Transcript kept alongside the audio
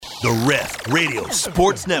The Ref Radio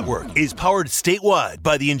Sports Network is powered statewide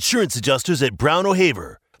by the insurance adjusters at Brown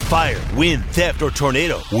O'Haver. Fire, wind, theft, or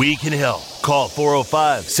tornado, we can help. Call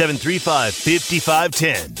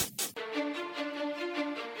 405-735-5510.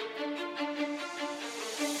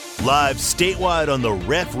 Live statewide on the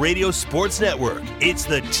Ref Radio Sports Network, it's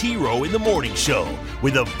the T-Row in the Morning Show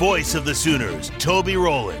with the voice of the Sooners, Toby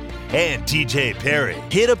Rowland and TJ Perry.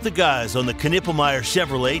 Hit up the guys on the Knippelmeyer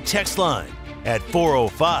Chevrolet text line at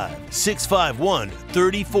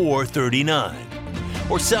 405-651-3439.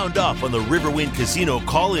 Or sound off on the Riverwind Casino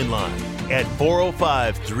call-in line at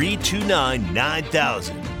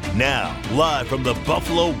 405-329-9000. Now, live from the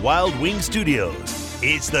Buffalo Wild Wings Studios,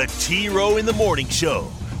 it's the T-Row in the Morning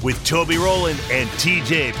Show with Toby Rowland and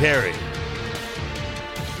TJ Perry.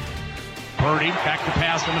 Purdy, back to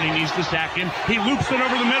pass, somebody needs to sack him. He loops it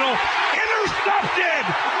over the middle. Intercepted!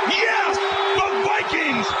 Yes! The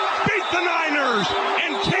Vikings beat the Niners!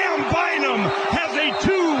 And Cam Bynum has a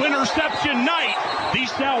 2-interception night.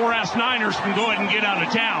 These sour-ass Niners can go ahead and get out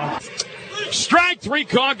of town. Strike three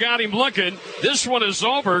call got him looking. This one is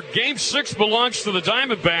over. Game 6 belongs to the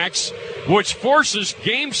Diamondbacks, which forces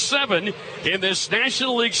Game 7 in this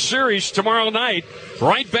National League Series tomorrow night,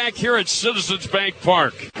 right back here at Citizens Bank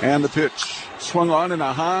Park. And the pitch swung on, and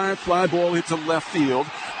a high fly ball hits a left field.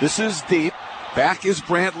 This is deep. Back is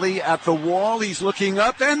Brantley at the wall. He's looking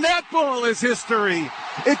up, and that ball is history.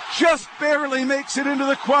 It just barely makes it into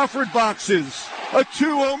the Crawford boxes. A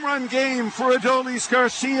 2-home-run game for Adolis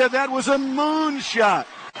Garcia. That was a moonshot.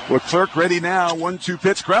 Leclerc ready now. 1-2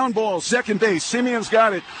 pitch. Ground ball. Second base. Simeon's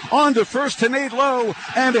got it. On to first to Nate Lowe.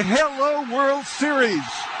 And hello, World Series.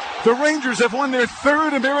 The Rangers have won their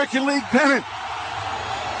 3rd American League pennant.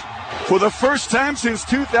 For the first time since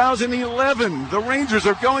 2011, the Rangers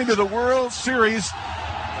are going to the World Series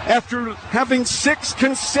after having 6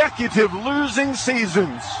 consecutive losing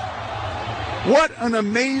seasons. What an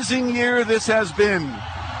amazing year this has been.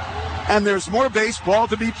 And there's more baseball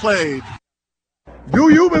to be played.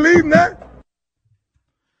 Do you believe in that?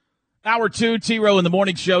 Hour 2, T-Row in the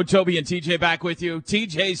Morning Show. Toby and TJ back with you.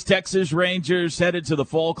 TJ's Texas Rangers headed to the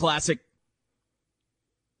Fall Classic.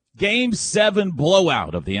 Game 7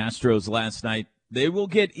 blowout of the Astros last night. They will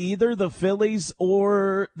get either the Phillies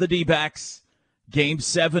or the D-backs. Game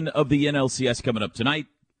 7 of the NLCS coming up tonight.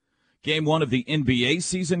 Game 1 of the NBA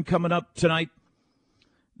season coming up tonight.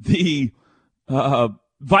 The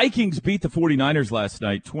Vikings beat the 49ers last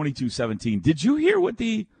night, 22-17. Did you hear what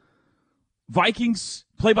the Vikings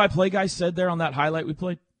play-by-play guy said there on that highlight we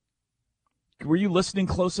played? Were you listening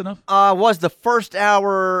close enough? Was the first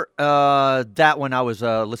hour that one I was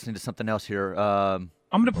listening to something else here. I'm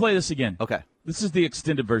going to play this again. Okay. This is the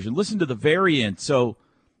extended version. Listen to the very end. So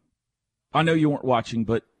I know you weren't watching,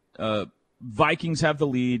 but Vikings have the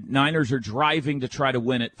lead. Niners are driving to try to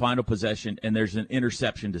win it, final possession, and there's an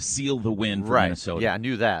interception to seal the win for Minnesota. Yeah, I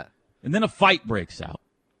knew that. And then a fight breaks out.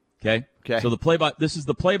 Okay. So this is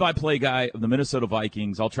the play-by-play guy of the Minnesota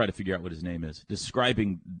Vikings. I'll try to figure out what his name is,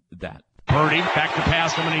 describing that. Purdy, back to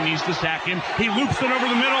pass, somebody needs to sack him. He loops it over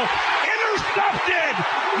the middle. Intercepted!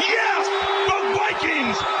 Yes! The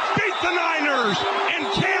Vikings beat the Niners! And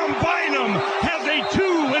Cam Bynum has a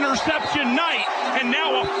 2-interception night, and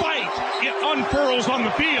now a fight it unfurls on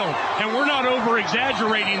the field. And we're not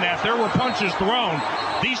over-exaggerating that. There were punches thrown.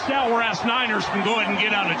 These sour-ass Niners can go ahead and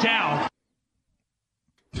get out of town.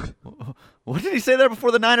 What did he say there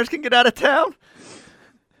before the Niners can get out of town?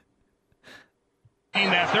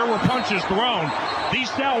 That there were punches thrown. These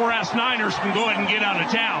sour-ass Niners can go ahead and get out of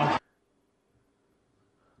town.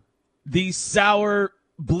 These sour,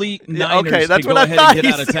 bleak Niners okay, that's can what go I ahead thought and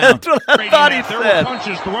get out of town. That's what I thought he there said. were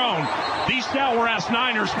punches thrown. These sour-ass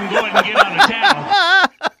Niners can go ahead and get out of town.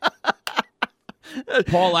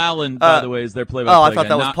 Paul Allen, by the way, is their play-by-play I thought guy.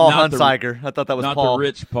 that was Paul Hunsiker. I thought that was not Paul. the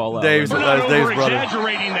rich Paul Allen. Dave's, We're not Dave's brother.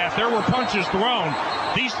 over-exaggerating that. There were punches thrown.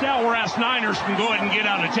 These sour-ass Niners can go ahead and get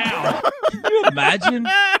out of town. Can you imagine?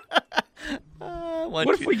 What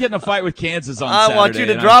if we get in a fight with Kansas on Saturday? I want you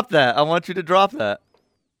to drop that. I want you to drop that.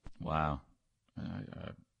 Wow.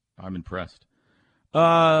 I'm impressed.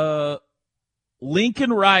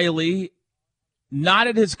 Lincoln Riley, not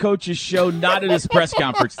at his coach's show, not at his press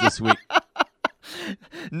conference this week.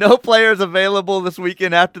 No players available this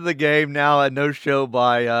weekend after the game. Now a no show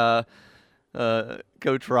by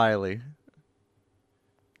Coach Riley.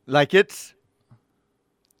 Like it's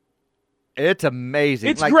amazing.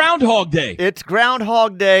 It's Groundhog Day. It's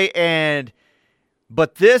Groundhog Day,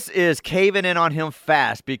 but this is caving in on him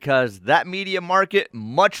fast because that media market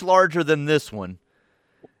much larger than this one.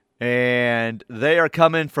 And they are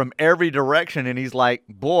coming from every direction, and he's like,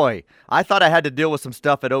 boy, I thought I had to deal with some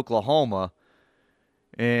stuff at Oklahoma.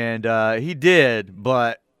 And he did,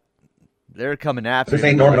 but they're coming after This him.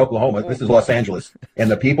 ain't Norman, Oklahoma. This is Los Angeles. And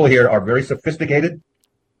the people here are very sophisticated.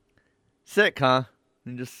 Sick, huh?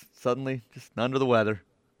 And just suddenly, just under the weather.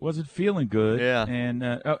 Wasn't feeling good. Yeah. And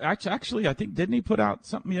actually, I think, didn't he put out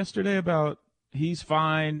something yesterday about he's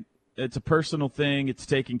fine, it's a personal thing, it's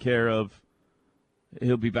taken care of,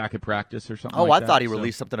 he'll be back at practice or something like that? I thought he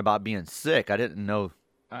released something about being sick. I didn't know.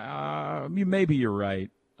 Maybe you're right.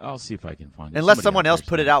 I'll see if I can find it. Unless someone else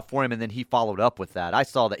put it out for him and then he followed up with that. I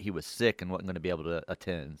saw that he was sick and wasn't going to be able to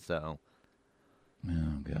attend, so.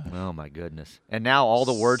 Oh, gosh. Oh, my goodness. And now all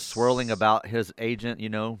the words swirling about his agent,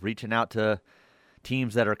 reaching out to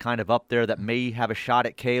teams that are kind of up there that may have a shot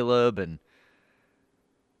at Caleb. And,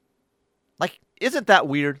 isn't that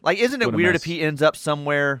weird? Isn't it weird if he ends up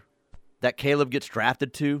somewhere that Caleb gets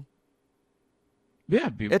drafted to? Yeah,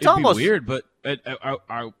 it'd almost be weird, but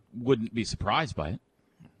I wouldn't be surprised by it.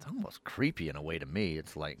 It's almost creepy in a way to me.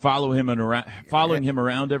 It's like following him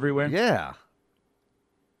around everywhere. Yeah.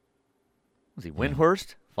 Was he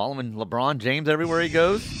Windhorst? Following LeBron James everywhere he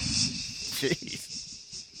goes? Jeez.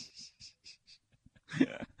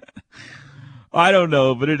 I don't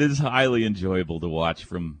know, but it is highly enjoyable to watch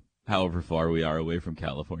from however far we are away from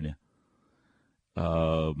California.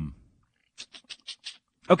 Okay,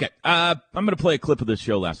 I'm going to play a clip of this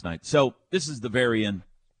show last night. So this is the very end.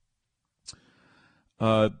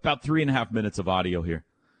 About 3.5 minutes of audio here.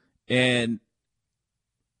 And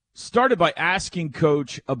started by asking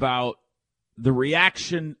Coach about the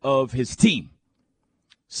reaction of his team.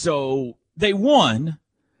 So they won,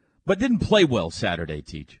 but didn't play well Saturday,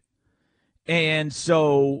 Teach. And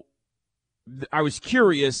so I was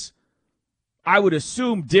curious. I would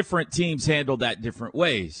assume different teams handle that different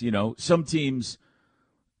ways. Some teams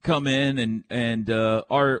come in and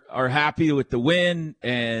are happy with the win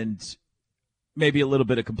and maybe a little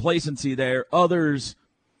bit of complacency there. Others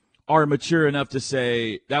are mature enough to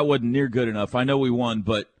say that wasn't near good enough. I know we won,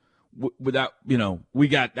 but without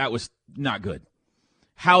that was not good.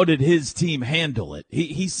 How did his team handle it?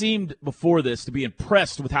 He seemed before this to be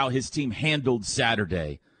impressed with how his team handled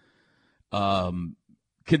Saturday,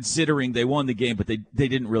 considering they won the game, but they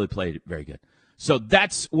didn't really play it very good. So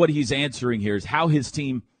that's what he's answering here, is how his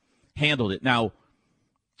team handled it. Now,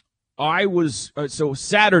 so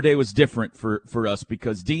Saturday was different for us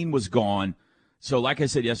because Dean was gone. So like I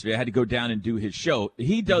said yesterday, I had to go down and do his show.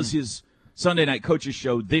 He does his Sunday night coaches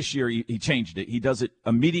show this year. He changed it. He does it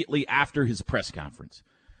immediately after his press conference.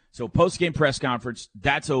 So post-game press conference,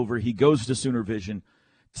 that's over. He goes to Sooner Vision,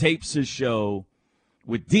 tapes his show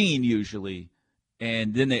with Dean usually,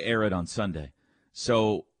 and then they air it on Sunday.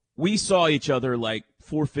 So we saw each other like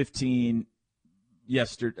 4:15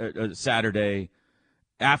 Saturday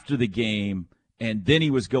after the game, and then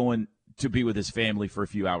he was going to be with his family for a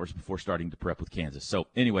few hours before starting to prep with Kansas. So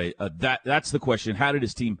anyway, that's the question. How did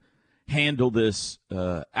his team handle this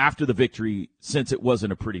after the victory, since it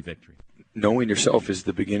wasn't a pretty victory? Knowing yourself is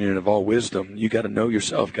the beginning of all wisdom. You got to know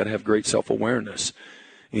yourself, got to have great self-awareness,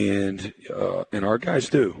 and our guys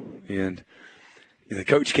do. And the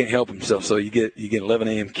coach can't help himself, so you get 11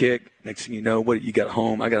 a.m. kick. Next thing you know, what you got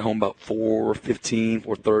home? I got home about 4:15,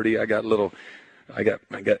 4:30.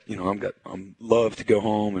 I'm love to go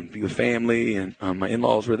home and be with family, and my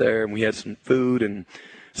in-laws were there, and we had some food and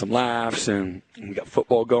some laughs, and we got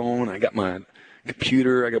football going. I got my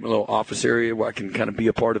computer. I got my little office area where I can kind of be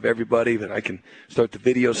a part of everybody, but I can start the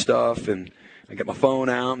video stuff, and I got my phone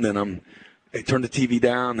out, and then I turn the TV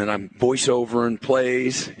down, and I'm voiceover and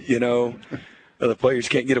plays, The players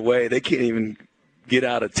can't get away. They can't even get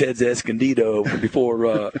out of Ted's Escondido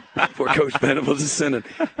before Coach Venables is sending,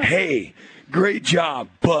 hey, great job,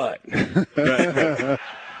 but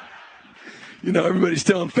everybody's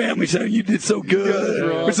telling family saying you did so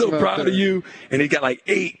good. We're so proud of you. And he got like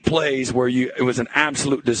 8 plays where it was an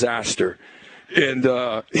absolute disaster. And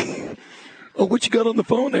what you got on the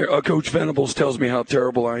phone there? Coach Venables tells me how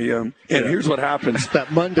terrible I am. And here's what happens.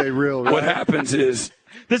 That Monday reel. Right? What happens is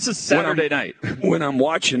this is Saturday night when I'm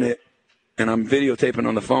watching it and I'm videotaping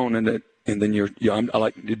on the phone, and then I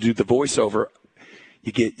like to do the voiceover.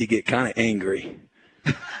 You get kind of angry,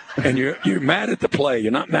 and you're mad at the play.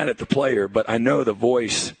 You're not mad at the player, but I know the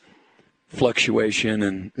voice fluctuation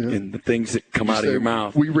and the things that come out of your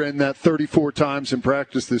mouth. We ran that 34 times in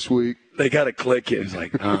practice this week. They got to click it. It's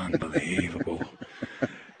like unbelievable.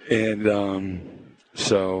 And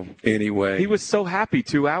so anyway, he was so happy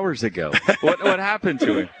 2 hours ago. What happened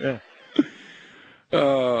to him? Yeah.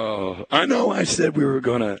 Oh, I know. I said we were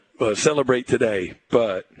going to celebrate today,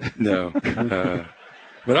 but no.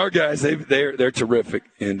 But our guys, they're terrific,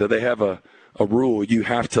 and they have a rule. You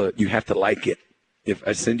have to like it. if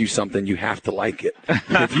I send you something, you have to like it.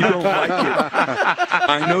 If you don't like it,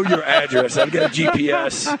 I know your address. I've got a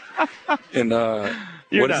GPS. And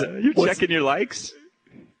you're checking your likes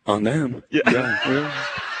on them. Yeah.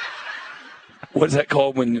 What is that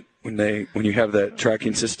called when you have that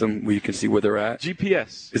tracking system where you can see where they're at?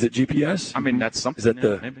 GPS. Is it GPS? I mean, that's something. Is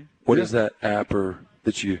that maybe. What is that app or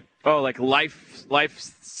that you? Oh, like Life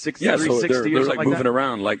 60, yeah, so 360 they're or something like moving that?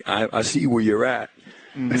 around. Like I see where you're at.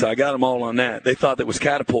 Mm-hmm. So I got them all on that. They thought that was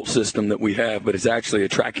Catapult system that we have, but it's actually a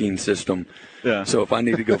tracking system. Yeah. So if I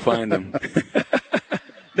need to go find them.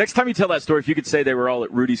 Next time you tell that story, if you could say they were all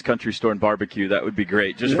at Rudy's Country Store and Barbecue, that would be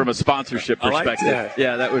great. Just from a sponsorship perspective. I like that.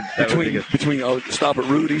 Yeah, that would be good. Between stop at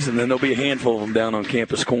Rudy's, and then there'll be a handful of them down on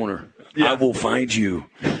Campus Corner. Yeah. I will find you.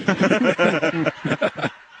 2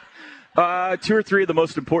 or 3 of the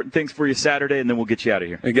most important things for you Saturday, and then we'll get you out of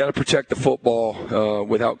here. You got to protect the football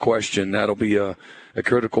without question. That'll be a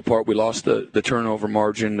critical part. We lost the turnover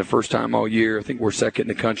margin the first time all year. I think we're second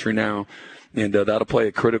in the country now, and that'll play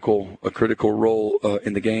a critical role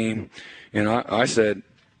in the game. And I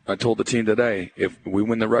told the team today, if we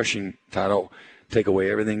win the rushing title, take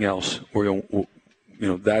away everything else. We're going,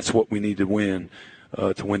 that's what we need to win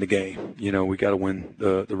to win the game. We got to win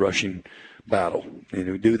the rushing battle, and if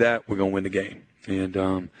we do that, we're going to win the game. And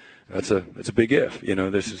that's a big if.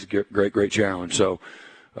 This is a great challenge. So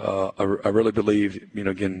I really believe,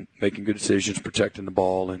 again, making good decisions, protecting the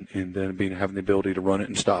ball, and then having the ability to run it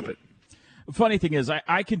and stop it. Funny thing is,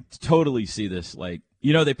 I can totally see this. Like,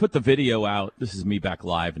 they put the video out. This is me back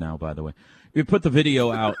live now, by the way. We put the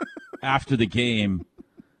video out after the game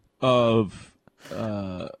of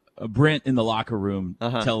Brent in the locker room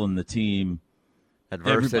telling the team,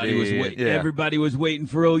 adversity. Everybody was waiting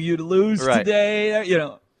for OU to lose today,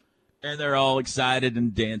 and they're all excited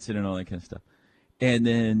and dancing and all that kind of stuff. And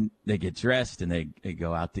then they get dressed and they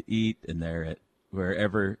go out to eat, and they're at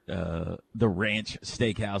wherever, the ranch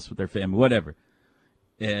steakhouse with their family, whatever.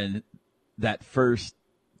 And that first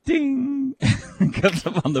ding comes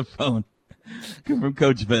up on the phone from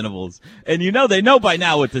Coach Venables. And they know by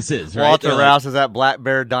now what this is, right? Walter Rouse is at Black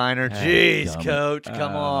Bear Diner. Jeez, Coach,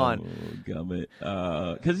 come on. Gummit.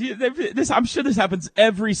 Because I'm sure this happens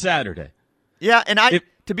every Saturday. Yeah, and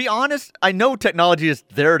to be honest, I know technology is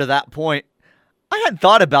there to that point. I hadn't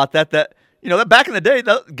thought about that that back in the day,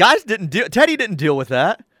 the guys Teddy didn't deal with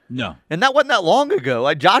that. No. And that wasn't that long ago.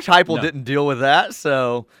 Like Josh Heupel didn't deal with that.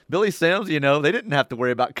 So Billy Sims, they didn't have to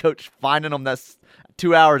worry about Coach finding them that's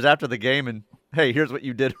 2 hours after the game and, hey, here's what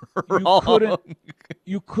you did wrong.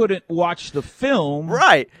 You couldn't watch the film.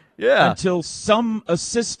 Right. Yeah. Until some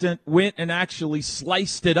assistant went and actually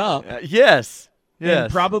sliced it up. Yes.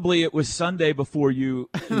 And probably it was Sunday before you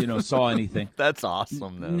saw anything. That's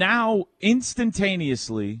awesome, though. Now,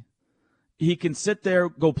 instantaneously, he can sit there,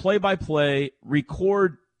 go play-by-play,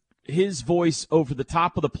 record his voice over the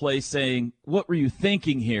top of the play saying, what were you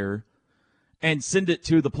thinking here, and send it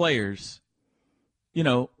to the players,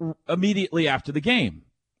 immediately after the game.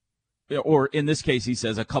 Or in this case, he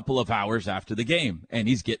says a couple of hours after the game, and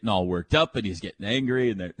he's getting all worked up and he's getting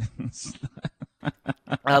angry. And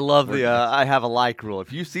I love the I have a like rule.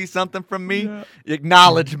 If you see something from me,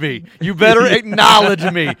 acknowledge me. You better acknowledge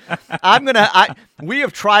me. We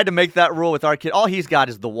have tried to make that rule with our kid. All he's got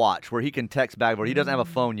is the watch where he can text back and forth. He doesn't have a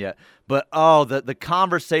phone yet. But, the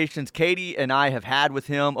conversations Katie and I have had with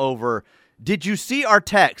him over, did you see our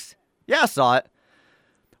text? Yeah, I saw it.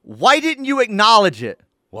 Why didn't you acknowledge it?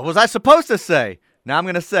 What was I supposed to say? Now I'm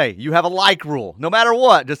going to say, you have a like rule. No matter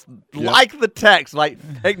what, just like the text. Like,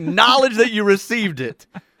 acknowledge that you received it.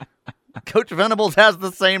 Coach Venables has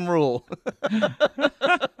the same rule.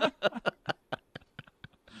 That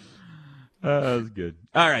was good.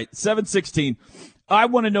 All right, 7:16. I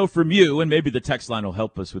want to know from you, and maybe the text line will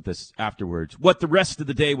help us with this afterwards, what the rest of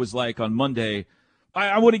the day was like on Monday.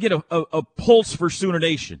 I want to get a pulse for Sooner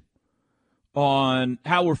Nation on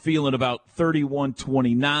how we're feeling about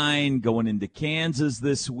 31-29 going into Kansas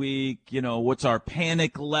this week. What's our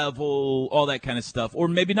panic level, all that kind of stuff. Or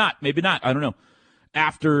maybe not. I don't know.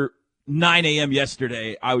 After 9 a.m.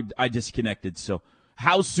 yesterday, I disconnected. So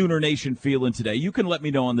how's Sooner Nation feeling today? You can let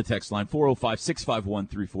me know on the text line,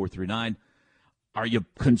 405-651-3439. Are you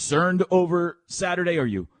concerned over Saturday? Are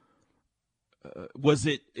you was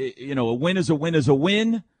it, a win is a win is a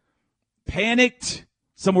win? Panicked?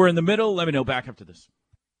 Somewhere in the middle? Let me know back after this.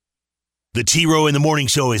 The T-Row in the Morning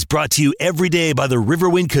Show is brought to you every day by the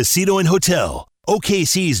Riverwind Casino and Hotel,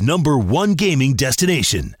 OKC's #1 gaming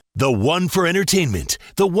destination. The one for entertainment,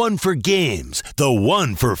 the one for games, the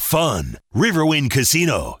one for fun. Riverwind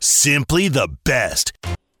Casino, simply the best.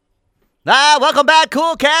 Welcome back,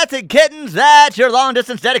 cool cats and kittens. That's your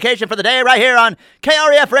long-distance dedication for the day right here on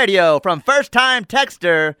KREF Radio. From first-time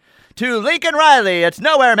texter to Lincoln Riley, it's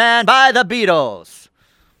Nowhere Man by the Beatles.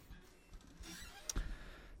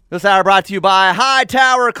 This hour brought to you by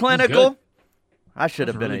Hightower Clinical. I should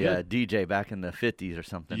have been a DJ back in the 50s or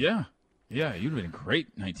something. Yeah, you'd have been a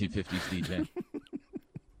great 1950s DJ.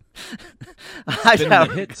 Hightower.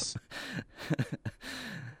 The hits.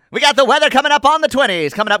 We got the weather coming up on the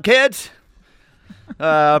 20s. Coming up, kids.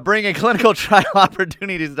 Bringing clinical trial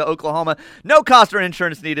opportunities to Oklahoma. No cost or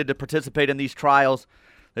insurance needed to participate in these trials.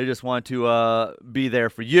 They just want to be there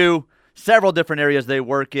for you. Several different areas they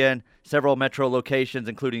work in. Several metro locations,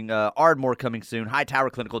 including Ardmore coming soon.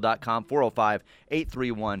 HightowerClinical.com,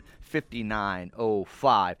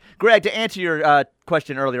 405-831-5905. Greg, to answer your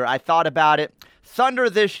question earlier, I thought about it. Thunder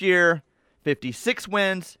this year, 56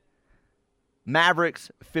 wins.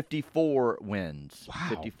 Mavericks, 54 wins. Wow.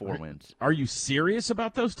 54 wins. Are you serious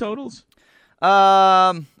about those totals?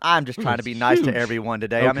 I'm just trying to be nice to everyone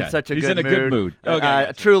today. Okay. I'm in such a He's good in a mood. good mood.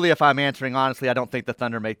 Okay, truly, if I'm answering honestly, I don't think the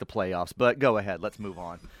Thunder make the playoffs. But go ahead. Let's move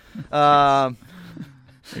on.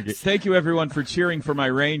 Thank you, everyone, for cheering for my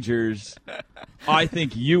Rangers. I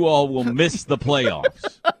think you all will miss the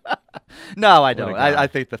playoffs. No, I don't. I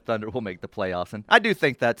think the Thunder will make the playoffs. And I do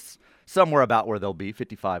think that's somewhere about where they'll be,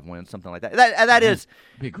 55 wins, something like that. That is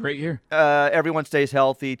be a great year. Everyone stays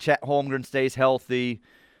healthy. Chet Holmgren stays healthy.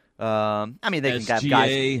 I mean, they can have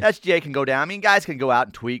guys. SGA can go down. I mean, guys can go out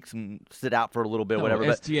and tweaks and sit out for a little bit, whatever.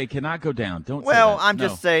 SGA cannot go down. Don't. Well, say that. I'm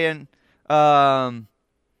just saying, a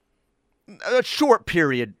short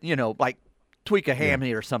period. Like tweak a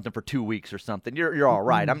hammy or something for 2 weeks or something. You're all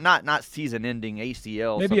right. I'm not season-ending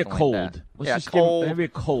ACL. Maybe a cold. Like that. Let's just cold. Maybe a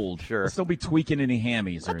cold. Sure. Let's don't be tweaking any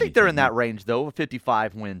hammies. I think they're in that range though. A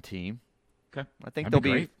 55-win team. Okay. I think they'll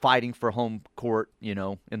be fighting for home court.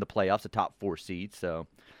 In the playoffs, a top 4 seed. So.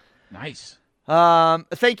 Nice.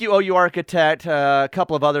 Thank you, OU Architect. A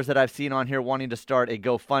couple of others that I've seen on here wanting to start a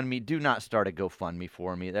GoFundMe. Do not start a GoFundMe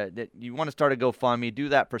for me. That you want to start a GoFundMe, do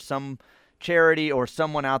that for some charity or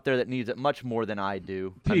someone out there that needs it much more than I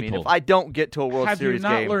do. People, I mean, if I don't get to a World Series game.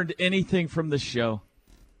 Have you not learned anything from the show?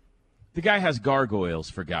 The guy has gargoyles,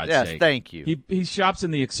 for God's sake. Yes, thank you. He shops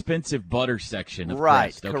in the expensive butter section of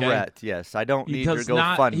Crest, okay? Correct, yes. I don't need your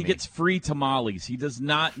GoFundMe. He gets free tamales. He does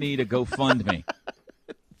not need a GoFundMe.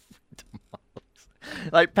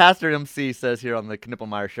 Like Pastor MC says here on the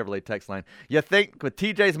Knippelmeyer Chevrolet text line, you think with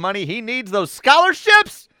TJ's money he needs those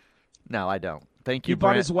scholarships? No, I don't. Thank you, He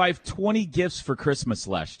bought his wife 20 gifts for Christmas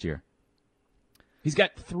last year. He's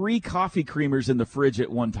got 3 coffee creamers in the fridge at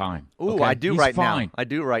one time. Ooh, okay? I do right now. I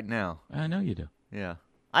do right now. I know you do. Yeah.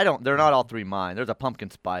 I don't. They're not all 3 mine. There's a pumpkin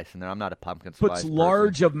spice in there. I'm not a pumpkin spice Puts person.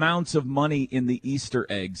 large amounts of money in the Easter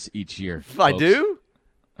eggs each year. I do?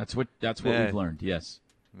 That's what we've learned, yes.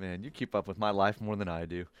 Man, you keep up with my life more than I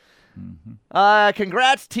do. Mm-hmm.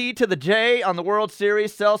 Congrats, T to the J on the World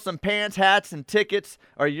Series. Sell some pants, hats, and tickets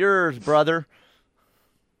are yours, brother.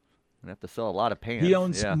 I have to sell a lot of pants. He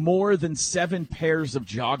owns more than 7 pairs of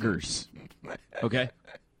joggers. Okay?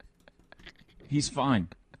 He's fine.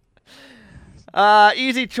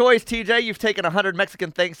 Easy choice, TJ. You've taken 100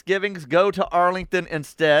 Mexican Thanksgivings. Go to Arlington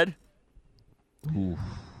instead. Ooh.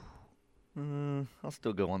 I'll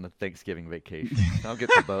still go on the Thanksgiving vacation. I'll get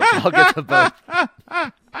to both.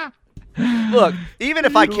 Look, even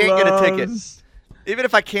if I can't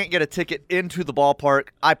get a ticket into the ballpark,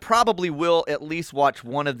 I probably will at least watch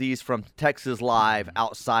one of these from Texas Live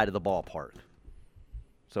outside of the ballpark.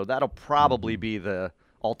 So that'll probably be the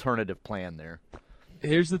alternative plan there.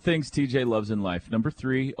 Here's the things TJ loves in life. Number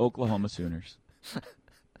 3, Oklahoma Sooners.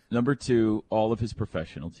 Number 2, all of his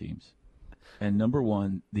professional teams. And number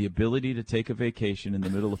 1, the ability to take a vacation in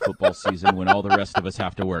the middle of football season when all the rest of us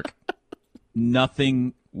have to work.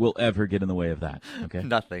 Nothing will ever get in the way of that. Okay.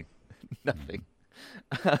 Nothing. The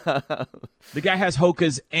guy has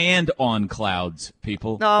Hokas and on clouds,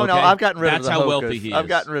 people. No, I've gotten rid of the Hokas. That's how wealthy he is. I've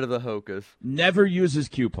gotten rid of the Hokas. Never uses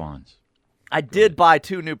coupons. I did buy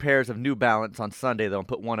 2 new pairs of New Balance on Sunday, though, and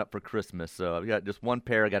put one up for Christmas. So I've got just 1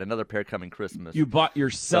 pair. I got another pair coming Christmas. You bought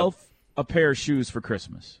yourself a pair of shoes for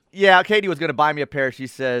Christmas. Yeah, Katie was going to buy me a pair. She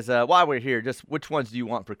says, while we're here, just which ones do you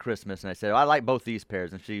want for Christmas? And I said, I like both these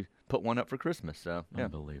pairs. And she put one up for Christmas. So yeah.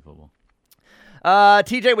 Unbelievable.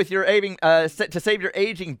 TJ, with your to save your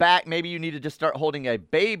aging back, maybe you need to just start holding a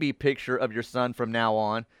baby picture of your son from now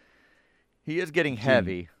on. He is getting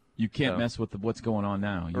heavy. You can't mess with what's going on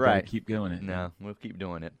now. You right. gotta keep doing it. No, we'll keep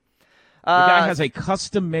doing it. The guy has a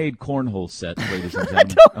custom-made cornhole set, ladies and gentlemen. I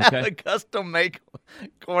don't have a custom-made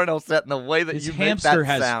cornhole set in the way that His you make that hamster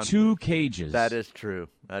has sound. 2 cages. That is true.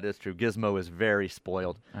 Gizmo is very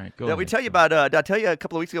spoiled. All right, go Did ahead. we tell you about? Did I tell you a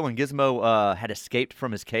couple of weeks ago when Gizmo had escaped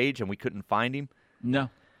from his cage and we couldn't find him? No.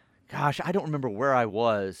 Gosh, I don't remember where I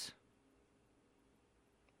was.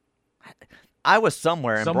 I was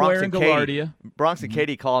somewhere in Bronx in and Gaillardia. Bronx and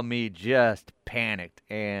Katie called me just panicked,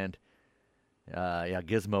 and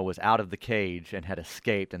Gizmo was out of the cage and had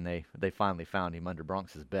escaped, and they finally found him under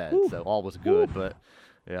Bronx's bed. Ooh. So all was good, but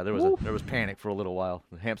yeah, there was panic for a little while.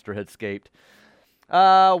 The hamster had escaped.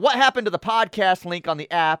 What happened to the podcast link on the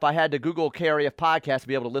app? I had to Google KREF podcast to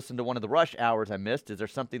be able to listen to one of the rush hours I missed. Is there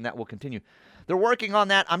something that will continue? They're working on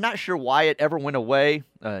that. I'm not sure why it ever went away.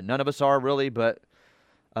 None of us are really, but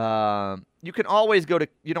you can always go to,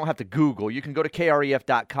 you don't have to Google. You can go to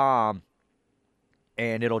KREF.com,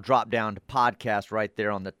 and it'll drop down to podcast right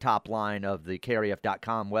there on the top line of the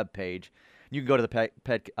KREF.com webpage. You can go to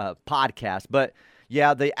the podcast. But,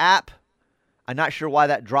 yeah, the app, I'm not sure why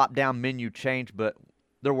that drop-down menu changed, but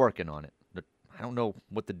they're working on it. I don't know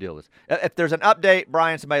what the deal is. If there's an update,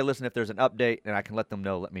 Brian, somebody listen, if there's an update, and I can let them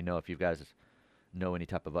know, let me know if you guys know any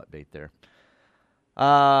type of update there.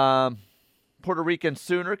 Puerto Rican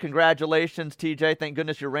Sooner, congratulations, TJ. Thank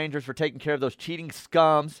goodness your Rangers for taking care of those cheating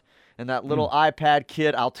scums and that little iPad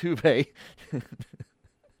kid, Altuve.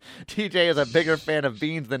 TJ is a bigger fan of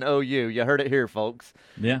beans than OU. You heard it here, folks.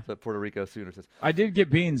 Yeah. That's what Puerto Rico Sooner says. I did get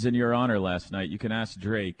beans in your honor last night. You can ask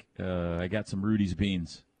Drake. I got some Rudy's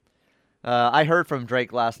beans. I heard from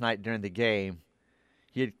Drake last night during the game.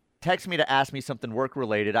 He had texted me to ask me something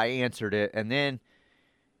work-related. I answered it, and then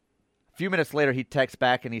a few minutes later he texts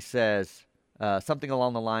back and he says something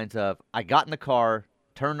along the lines of, I got in the car,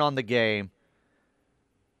 turned on the game.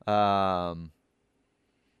 They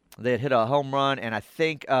had hit a home run, and I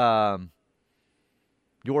think Yordan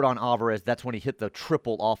Alvarez, that's when he hit the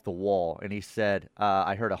triple off the wall. And he said,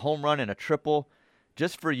 I heard a home run and a triple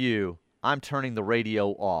just for you. I'm turning the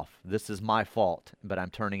radio off. This is my fault, but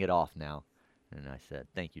I'm turning it off now. And I said,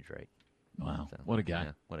 thank you, Drake. Wow, what a guy.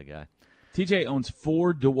 Yeah, what a guy. TJ owns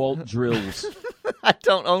 4 DeWalt drills. I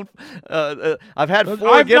don't own. I've had 4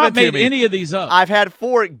 I've given not to made me. any of these up. I've had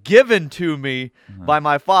 4 given to me by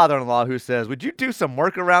my father-in-law, who says, "Would you do some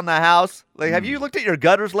work around the house? Like, have you looked at your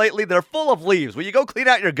gutters lately? They're full of leaves. Will you go clean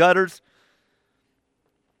out your gutters?"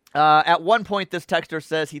 At one point, this texter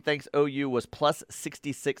says he thinks OU was plus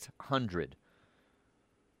 6,600.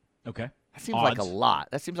 Okay. That seems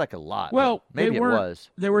like a lot. Well, maybe it was.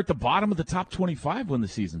 They were at the bottom of the top 25 when the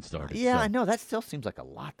season started. Yeah, so. I know. That still seems like a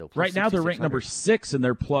lot, though. Right now, they're ranked number 6, and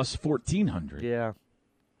they're plus 1,400. Yeah.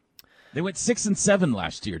 They went 6-7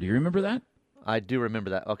 last year. Do you remember that? I do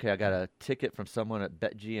remember that. Okay, I got a ticket from someone at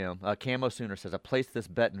BetGM. Camo Sooner says, I placed this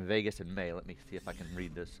bet in Vegas in May. Let me see if I can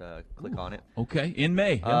read this. Click on it. Okay, in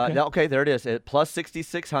May. Okay, there it is. Plus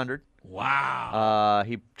 6,600. Wow.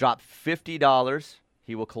 He dropped $50.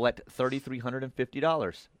 He will collect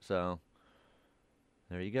 $3,350. So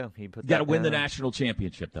there you go. He put. Got to win the national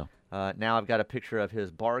championship, though. Now I've got a picture of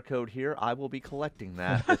his barcode here. I will be collecting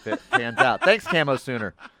that if it pans out. Thanks, Camo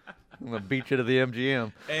Sooner. I'm going to beat you to the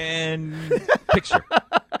MGM. And picture.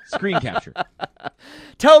 Screen capture.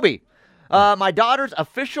 Toby, my daughter's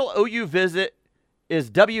official OU visit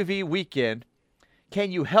is WV weekend.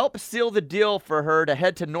 Can you help seal the deal for her to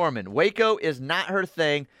head to Norman? Waco is not her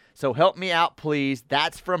thing, so help me out, please.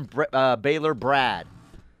 That's from Baylor Brad.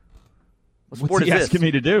 What's he asking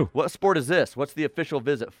me to do? What sport is this? What's the official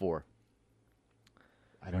visit for?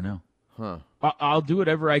 I don't know. Huh. I'll do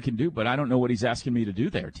whatever I can do, but I don't know what he's asking me to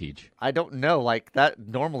do there, Teach. I don't know. Like that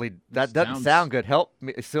normally that doesn't sound good. Help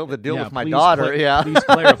me seal the deal with my please daughter. Please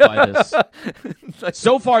clarify this.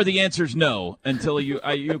 So far, the answer's no until you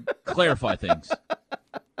clarify things.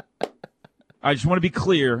 I just want to be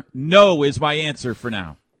clear. No is my answer for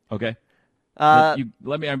now. Okay.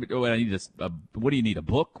 Let me. I need this. What do you need? A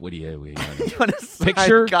book? What do you need? You want a signed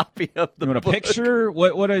picture? Copy of the You want book? a picture?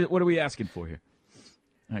 What are we asking for here?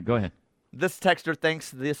 All right, go ahead. This texter thinks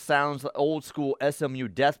this sounds old school SMU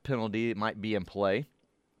death penalty. It might be in play.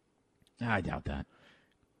 I doubt that.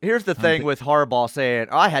 Here's the thing with Harbaugh saying,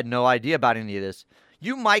 I had no idea about any of this.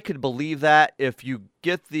 You might could believe that if you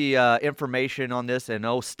get the information on this and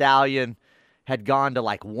Stallion had gone to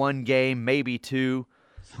like 1 game, maybe 2.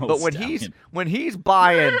 But when he's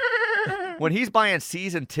buying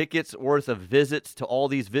season tickets worth of visits to all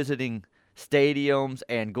these visiting stadiums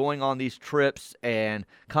and going on these trips and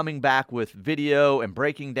coming back with video and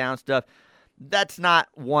breaking down stuff, that's not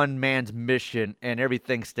one man's mission and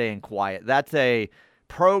everything staying quiet. That's a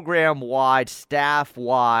program-wide,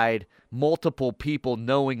 staff-wide multiple people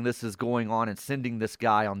knowing this is going on and sending this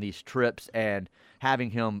guy on these trips and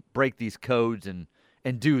having him break these codes and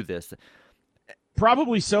do this.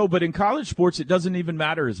 Probably so, but in college sports, it doesn't even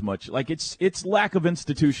matter as much. Like it's lack of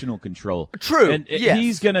institutional control. True. And yes.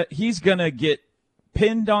 he's gonna get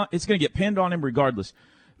pinned on. It's gonna get pinned on him regardless.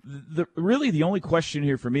 Really, the only question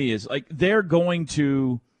here for me is like they're going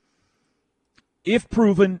to, if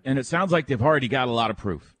proven, and it sounds like they've already got a lot of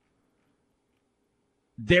proof,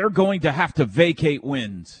 they're going to have to vacate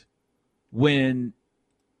wins when,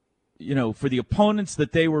 for the opponents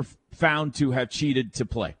that they were found to have cheated to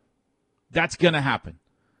play. That's going to happen.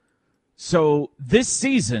 So this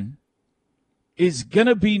season is going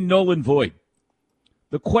to be null and void.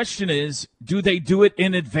 The question is, do they do it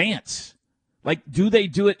in advance? Like, do they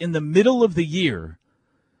do it in the middle of the year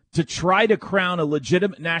to try to crown a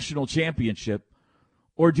legitimate national championship?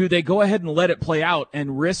 Or do they go ahead and let it play out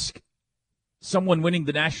and risk someone winning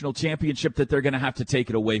the national championship that they're going to have to take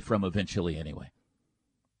it away from eventually anyway?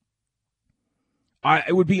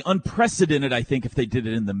 It would be unprecedented, I think, if they did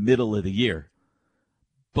it in the middle of the year.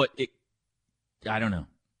 But I don't know.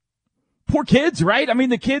 Poor kids, right? I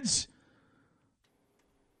mean, the kids,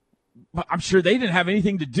 I'm sure they didn't have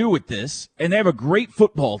anything to do with this, and they have a great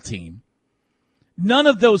football team. None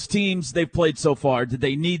of those teams they've played so far did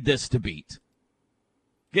they need this to beat.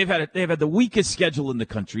 They've had the weakest schedule in the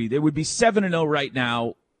country. They would be 7-0 right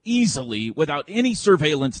now, easily, without any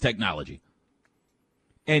surveillance technology.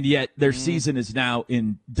 And yet their season is now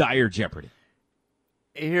in dire jeopardy.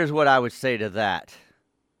 Here's what I would say to that.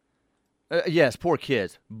 Yes, poor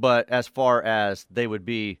kids, but as far as they would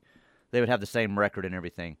have the same record and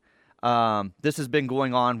everything. This has been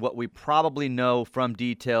going on, what we probably know from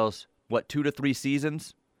details, 2 to 3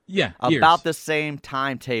 seasons? Yeah, about years. the same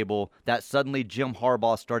timetable that suddenly Jim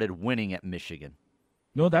Harbaugh started winning at Michigan.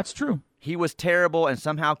 No, that's true. He was terrible and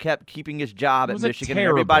somehow kept keeping his job at Michigan.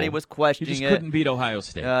 Terrible. Everybody was questioning it. He just couldn't beat Ohio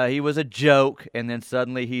State. He was a joke, and then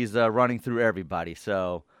suddenly he's running through everybody.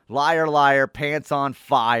 So, liar, liar, pants on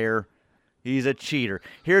fire. He's a cheater.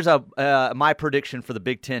 Here's my prediction for the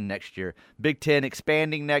Big Ten next year. Big Ten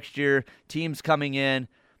expanding next year. Teams coming in.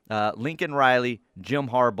 Lincoln Riley, Jim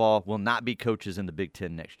Harbaugh will not be coaches in the Big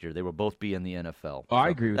Ten next year. They will both be in the NFL. I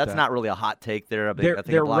agree with that. That's not really a hot take there. I think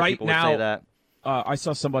a lot right of people now, would say that. I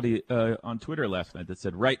saw somebody on Twitter last night that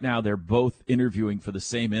said right now they're both interviewing for the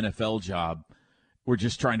same NFL job. We're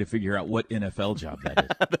just trying to figure out what NFL job that is.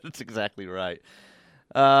 That's exactly right.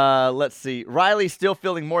 Let's see. Riley's still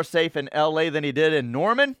feeling more safe in L.A. than he did in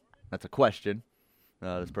Norman? That's a question.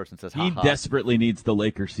 This person says, he desperately needs the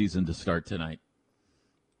Lakers season to start tonight.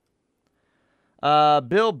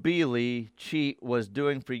 Bill Bealey, cheat, was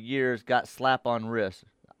doing for years, got slap on wrist.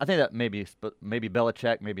 I think that maybe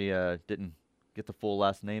Belichick didn't get the full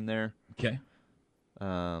last name there. Okay.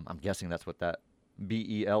 I'm guessing that's what that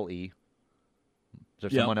B-E-L-E. Is there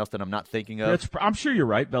someone else that I'm not thinking of? I'm sure you're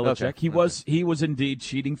right, Belichick. Okay. He was indeed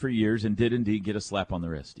cheating for years and did indeed get a slap on the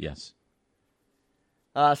wrist. Yes.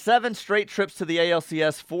 7 straight trips to the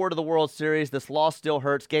ALCS, 4 to the World Series. This loss still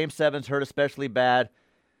hurts. Game 7's hurt especially bad.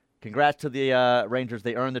 Congrats to the Rangers.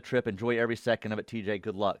 They earned the trip. Enjoy every second of it. TJ,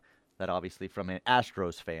 good luck. That obviously from an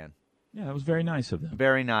Astros fan. Yeah, that was very nice of them.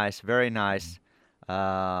 Very nice. Very nice.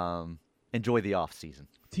 Enjoy the off season.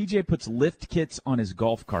 TJ puts lift kits on his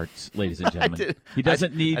golf carts, ladies and gentlemen. He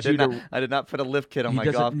doesn't need you to. I did not put a lift kit on my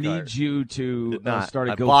golf cart. He doesn't need you to start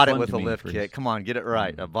a GoFundMe. I bought it with a lift kit. Come on, get it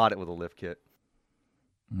right. I bought it with a lift kit.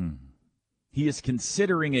 He is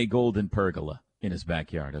considering a golden pergola in his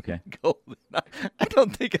backyard, okay? Golden. I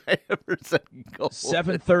don't think I ever said golden.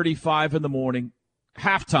 7:35 in the morning,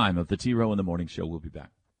 halftime of the T-Row in the Morning Show. We'll be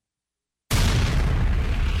back.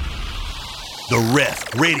 The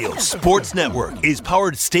Ref Radio Sports Network is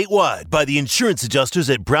powered statewide by the insurance adjusters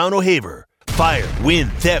at Brown O'Haver. Fire, wind,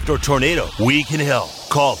 theft, or tornado, we can help.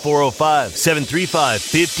 Call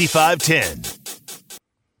 405-735-5510.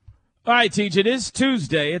 All right, Teach, it is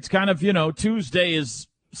Tuesday. It's kind of, Tuesday is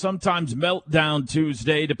sometimes Meltdown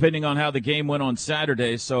Tuesday, depending on how the game went on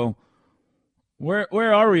Saturday. So where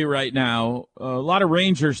are we right now? A lot of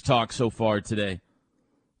Rangers talk so far today.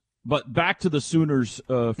 But back to the Sooners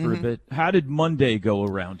for a bit. How did Monday go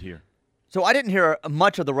around here? So I didn't hear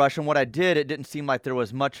much of the rush, and what I did, it didn't seem like there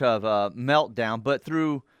was much of a meltdown. But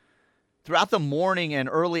throughout the morning and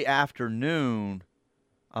early afternoon,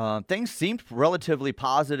 things seemed relatively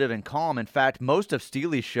positive and calm. In fact, most of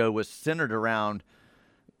Steely's show was centered around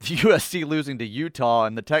USC losing to Utah,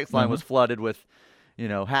 and the text line was flooded with,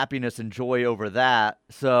 happiness and joy over that.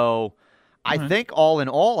 So I think all in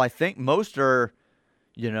all, most are,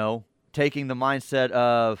 taking the mindset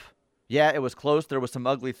of, yeah, it was close. There was some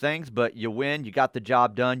ugly things, but you win. You got the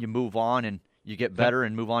job done. You move on, and you get better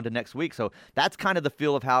and move on to next week. So that's kind of the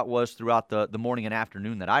feel of how it was throughout the morning and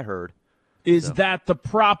afternoon that I heard. Is that the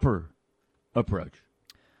proper approach?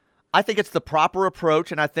 I think it's the proper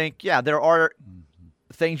approach, and I think, yeah, there are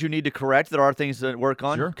things you need to correct. There are things to work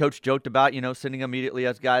on. Sure. Coach joked about, sending immediately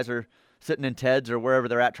as guys are sitting in Ted's or wherever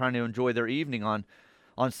they're at trying to enjoy their evening on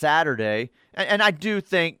Saturday. And I do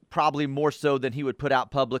think probably more so than he would put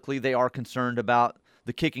out publicly, they are concerned about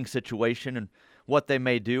the kicking situation and what they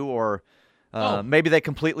may do, or maybe they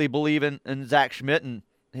completely believe in Zach Schmidt, and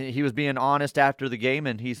he was being honest after the game,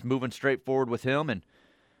 and he's moving straight forward with him, and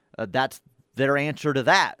that's their answer to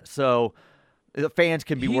that. So the fans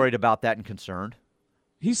can be worried about that and concerned.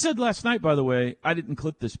 He said last night, by the way, I didn't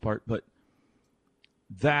clip this part, but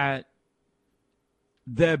that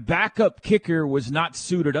the backup kicker was not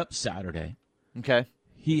suited up Saturday. Okay.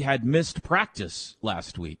 He had missed practice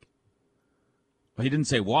last week. He didn't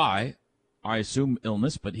say why. I assume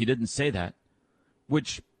illness, but he didn't say that.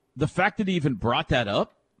 Which, the fact that he even brought that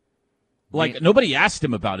up, nobody asked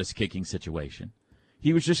him about his kicking situation.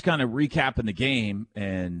 He was just kind of recapping the game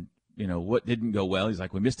and, what didn't go well. He's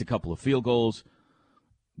like, we missed a couple of field goals.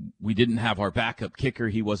 We didn't have our backup kicker.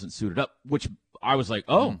 He wasn't suited up, which I was like,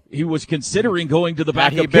 he was considering going to the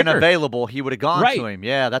backup kicker. Had he been available, he would have gone to him.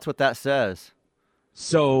 Yeah, that's what that says.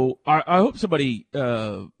 So I hope somebody,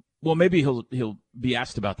 maybe he'll be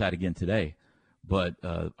asked about that again today. But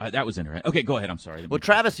that was interesting. Okay, go ahead. I'm sorry. Well,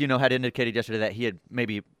 Travis, had indicated yesterday that he had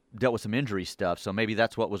maybe dealt with some injury stuff, so maybe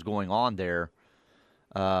that's what was going on there.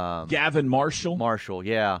 Gavin Marshall? Marshall,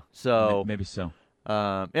 yeah. So maybe so.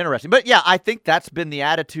 Interesting. But, yeah, I think that's been the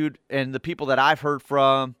attitude, and the people that I've heard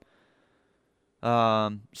from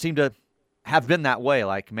seem to have been that way.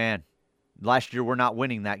 Like, man, last year we're not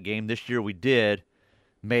winning that game. This year we did.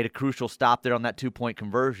 Made a crucial stop there on that 2-point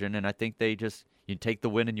conversion, and I think you take the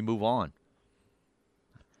win and you move on.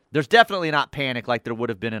 There's definitely not panic like there would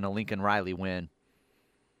have been in a Lincoln Riley win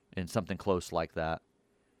in something close like that.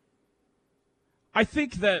 I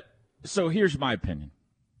think that – so here's my opinion.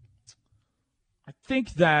 I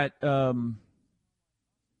think that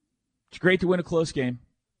it's great to win a close game.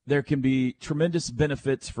 There can be tremendous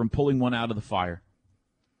benefits from pulling one out of the fire.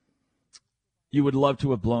 You would love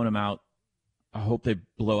to have blown them out. I hope they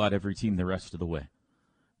blow out every team the rest of the way.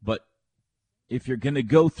 But if you're going to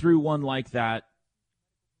go through one like that,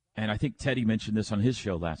 and I think Teddy mentioned this on his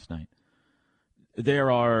show last night,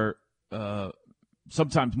 there are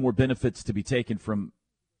sometimes more benefits to be taken from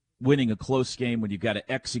winning a close game when you've got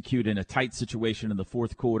to execute in a tight situation in the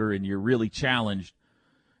fourth quarter and you're really challenged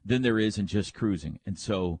than there is in just cruising. And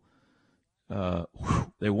so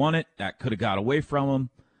they won it. That could have got away from them.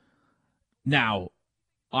 Now,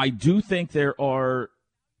 I do think there are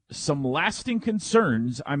some lasting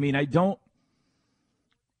concerns. I mean, I don't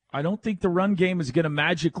think the run game is going to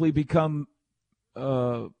magically become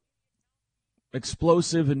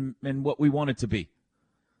explosive and what we want it to be.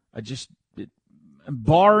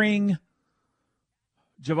 Barring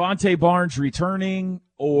Javonte Barnes returning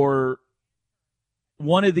or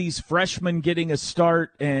one of these freshmen getting a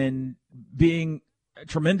start and being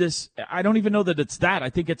tremendous, I don't even know that it's that.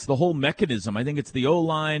 I think it's the whole mechanism. I think it's the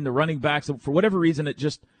O-line, the running backs. For whatever reason,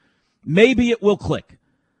 maybe it will click.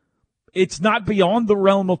 It's not beyond the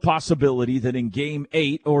realm of possibility that in game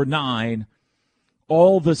 8 or 9,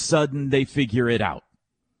 all of a sudden they figure it out.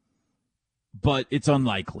 But it's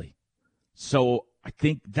unlikely. So I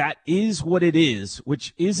think that is what it is,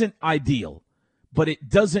 which isn't ideal. But it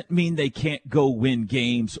doesn't mean they can't go win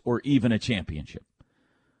games or even a championship,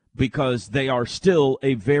 because they are still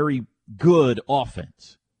a very good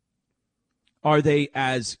offense. Are they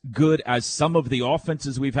as good as some of the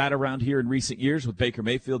offenses we've had around here in recent years with Baker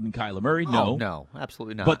Mayfield and Kyler Murray? No. No,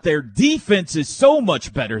 absolutely not. But their defense is so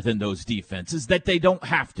much better than those defenses that they don't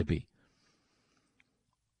have to be.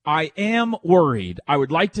 I am worried. I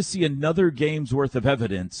would like to see another game's worth of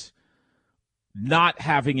evidence not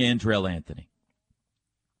having Andrell Anthony.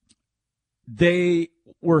 They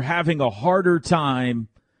were having a harder time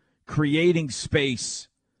creating space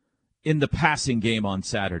in the passing game on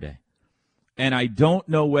Saturday. And I don't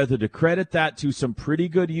know whether to credit that to some pretty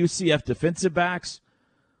good UCF defensive backs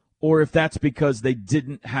or if that's because they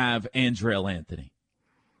didn't have Andrell Anthony.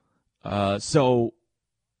 So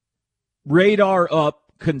radar up,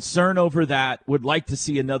 concern over that. Would like to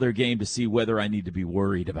see another game to see whether I need to be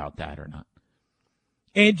worried about that or not.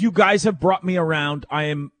 And you guys have brought me around. I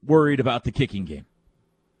am worried about the kicking game.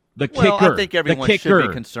 The kicker. I think everyone should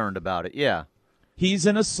be concerned about it, yeah. He's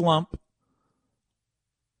in a slump.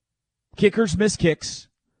 Kickers miss kicks.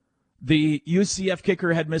 The UCF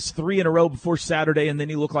kicker had missed 3 in a row before Saturday, and then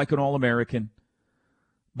he looked like an All-American.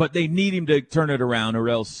 But they need him to turn it around, or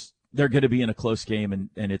else they're going to be in a close game,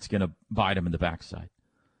 and it's going to bite them in the backside.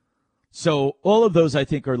 So all of those, I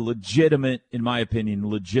think, are legitimate, in my opinion,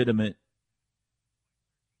 legitimate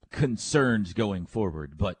concerns going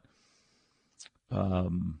forward. But,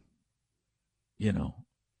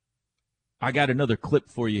 I got another clip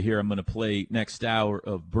for you here I'm going to play next hour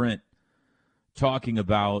of Brent talking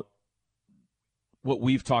about what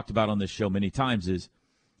we've talked about on this show many times is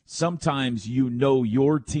sometimes you know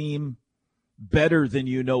your team better than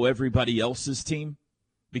you know everybody else's team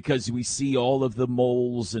because we see all of the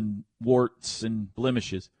moles and warts and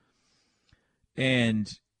blemishes.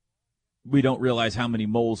 And we don't realize how many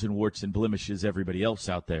moles and warts and blemishes everybody else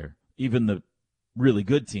out there, even the really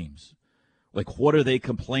good teams. Like, what are they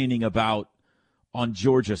complaining about on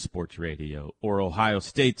Georgia sports radio or Ohio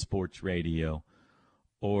State sports radio?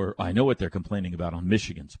 Or I know what they're complaining about on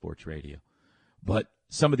Michigan sports radio. But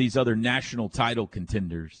some of these other national title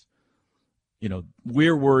contenders,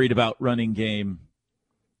 we're worried about running game,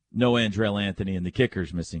 no Andrell Anthony, and the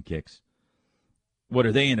kickers missing kicks. What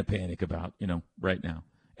are they in a panic about, right now?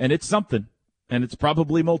 And it's something, and it's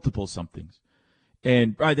probably multiple somethings.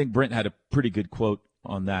 And I think Brent had a pretty good quote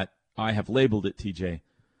on that. I have labeled it, TJ.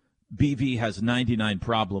 BV has 99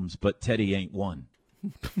 problems, but Teddy ain't one.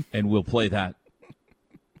 And we'll play that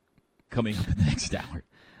coming up in the next hour.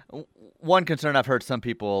 One concern I've heard some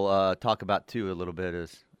people talk about, too, a little bit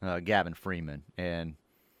is Gavin Freeman and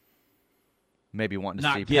maybe wanting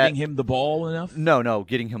to see. Not getting him the ball enough? No,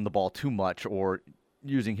 getting him the ball too much or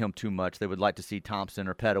using him too much. They would like to see Thompson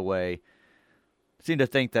or Pettaway. Seem to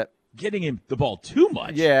think that getting him the ball too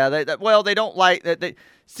much. Yeah, they don't like that.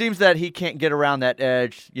 Seems that he can't get around that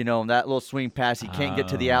edge, that little swing pass. He can't get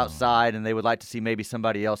to the outside, and they would like to see maybe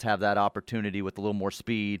somebody else have that opportunity with a little more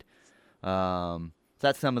speed.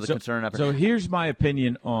 That's some of the concern I've heard. So here's my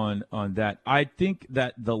opinion on that. I think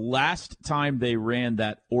that the last time they ran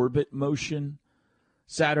that orbit motion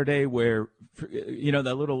Saturday where,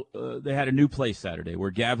 that little they had a new play Saturday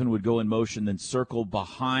where Gavin would go in motion, then circle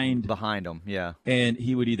behind him, yeah. And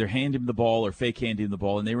he would either hand him the ball or fake hand him the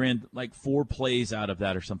ball, and they ran like 4 plays out of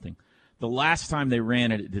that or something. The last time they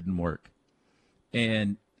ran it didn't work.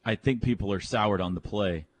 And I think people are soured on the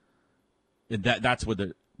play. That's what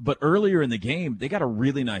but earlier in the game, they got a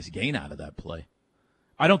really nice gain out of that play.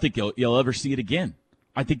 I don't think you'll ever see it again.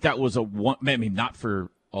 I think that was not for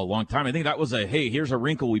a long time. I think that was hey, here's a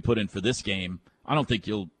wrinkle we put in for this game. I don't think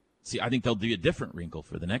you'll see. I think they'll do a different wrinkle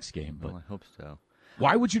for the next game. But I hope so.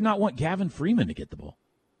 Why would you not want Gavin Freeman to get the ball?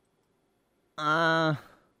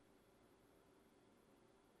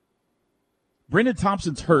 Brendan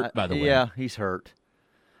Thompson's hurt, by the way. Yeah, he's hurt.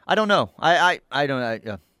 I don't know. I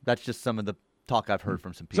don't. That's just some of the talk I've heard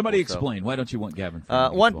from some people. Somebody explain. Why don't you want Gavin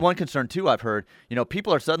Freeman? One concern too I've heard.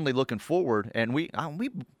 People are suddenly looking forward, and we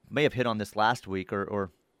may have hit on this last week or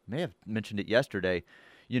may have mentioned it yesterday.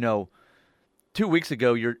 2 weeks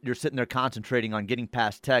ago, you're sitting there concentrating on getting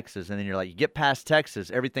past Texas, and then you're like, you get past Texas,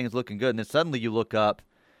 everything's looking good, and then suddenly you look up,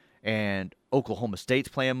 and Oklahoma State's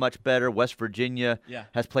playing much better. West Virginia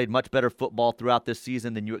has played much better football throughout this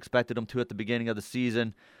season than you expected them to at the beginning of the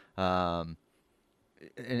season. And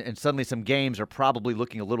suddenly some games are probably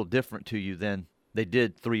looking a little different to you than they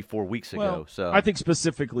did 3-4 weeks ago. So I think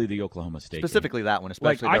specifically the Oklahoma State game. That one,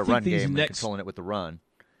 especially their run game and controlling it with the run.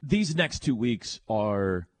 These next 2 weeks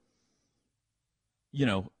are,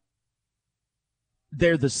 they're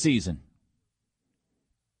the season.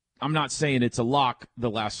 I'm not saying it's a lock the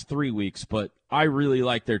last 3 weeks, but I really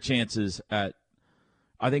like their chances at,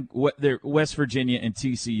 I think, West Virginia and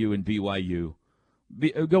TCU and BYU.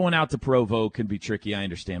 Going out to Provo can be tricky, I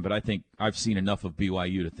understand, but I think I've seen enough of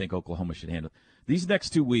BYU to think Oklahoma should handle it. These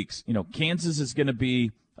next 2 weeks, Kansas is going to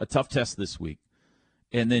be a tough test this week.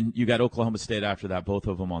 And then you got Oklahoma State after that, both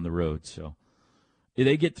of them on the road. So if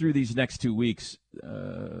they get through these next 2 weeks,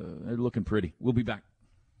 they're looking pretty. We'll be back.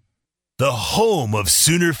 The home of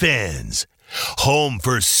Sooner fans. Home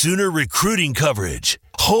for Sooner recruiting coverage.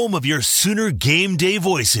 Home of your Sooner game day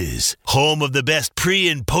voices. Home of the best pre-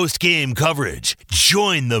 and post-game coverage.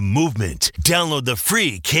 Join the movement. Download the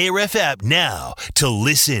free KRF app now to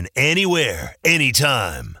listen anywhere,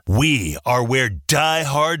 anytime. We are where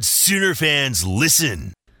die-hard Sooner fans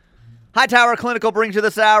listen. Hightower Clinical brings you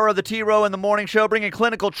this hour of the T-Row in the Morning Show, bringing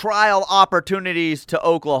clinical trial opportunities to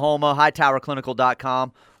Oklahoma.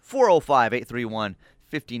 HightowerClinical.com,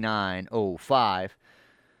 405-831-5905.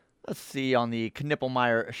 Let's see on the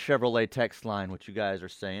Knippelmeyer Chevrolet text line what you guys are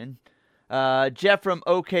saying. Jeff from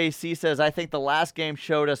OKC says, I think the last game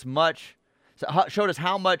showed us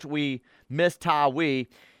how much we missed Tawee.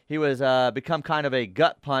 he was become kind of a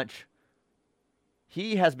gut punch.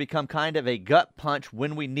 He has become kind of a gut punch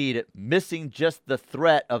when we need it. Missing just the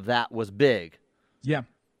threat of that was big. Yeah.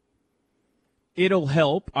 It'll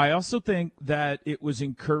help. I also think that it was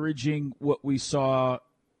encouraging what we saw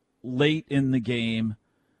late in the game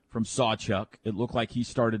from Sawchuk. It looked like he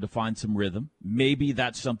started to find some rhythm. Maybe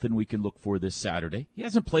that's something we can look for this Saturday. He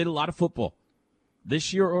hasn't played a lot of football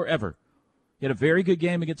this year or ever. He had a very good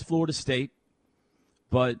game against Florida State,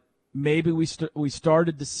 but maybe we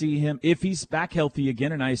started to see him, if he's back healthy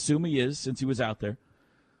again, and I assume he is since he was out there,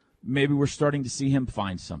 maybe we're starting to see him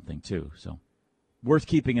find something too. So worth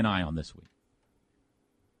keeping an eye on this week.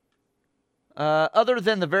 Other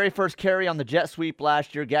than the very first carry on the jet sweep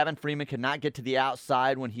last year, Gavin Freeman cannot get to the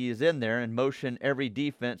outside when he is in there and motion every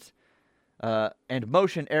defense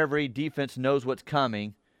knows what's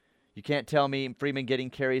coming. You can't tell me Freeman getting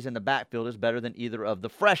carries in the backfield is better than either of the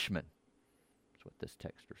freshmen. That's what this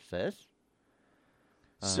texter says.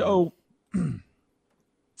 So,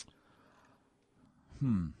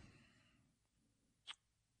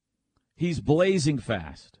 he's blazing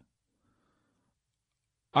fast.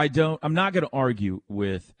 I'm not going to argue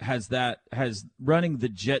with has running the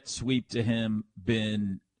jet sweep to him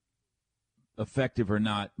been effective or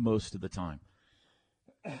not most of the time.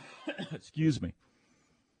 Excuse me.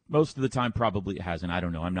 Most of the time probably it hasn't. I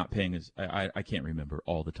don't know. I'm not paying I can't remember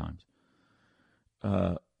all the times.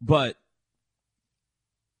 But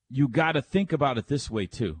you got to think about it this way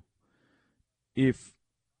too. If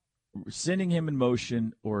sending him in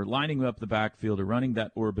motion or lining him up the backfield or running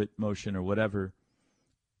that orbit motion or whatever,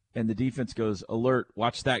 and the defense goes, alert,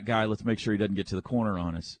 watch that guy, let's make sure he doesn't get to the corner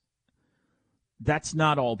on us. That's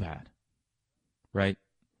not all bad, right?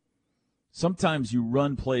 Sometimes you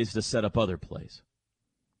run plays to set up other plays.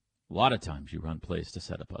 A lot of times you run plays to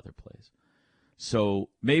set up other plays. So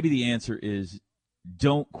maybe the answer is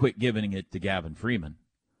don't quit giving it to Gavin Freeman,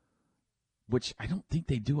 which I don't think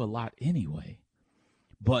they do a lot anyway.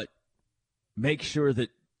 But make sure that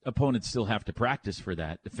opponents still have to practice for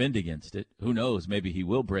that, defend against it. Who knows? Maybe he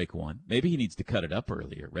will break one. Maybe he needs to cut it up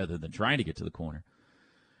earlier rather than trying to get to the corner.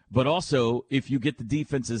 But also, if you get the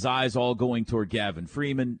defense's eyes all going toward Gavin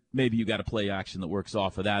Freeman, maybe you got a play action that works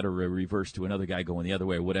off of that or a reverse to another guy going the other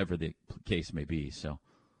way or whatever the case may be. So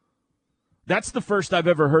that's the first I've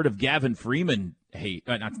ever heard of Gavin Freeman hate.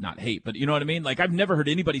 Not hate, but you know what I mean? Like, I've never heard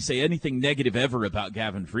anybody say anything negative ever about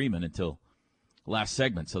Gavin Freeman until last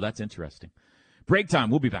segment. So that's interesting. Break time.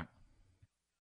 We'll be back.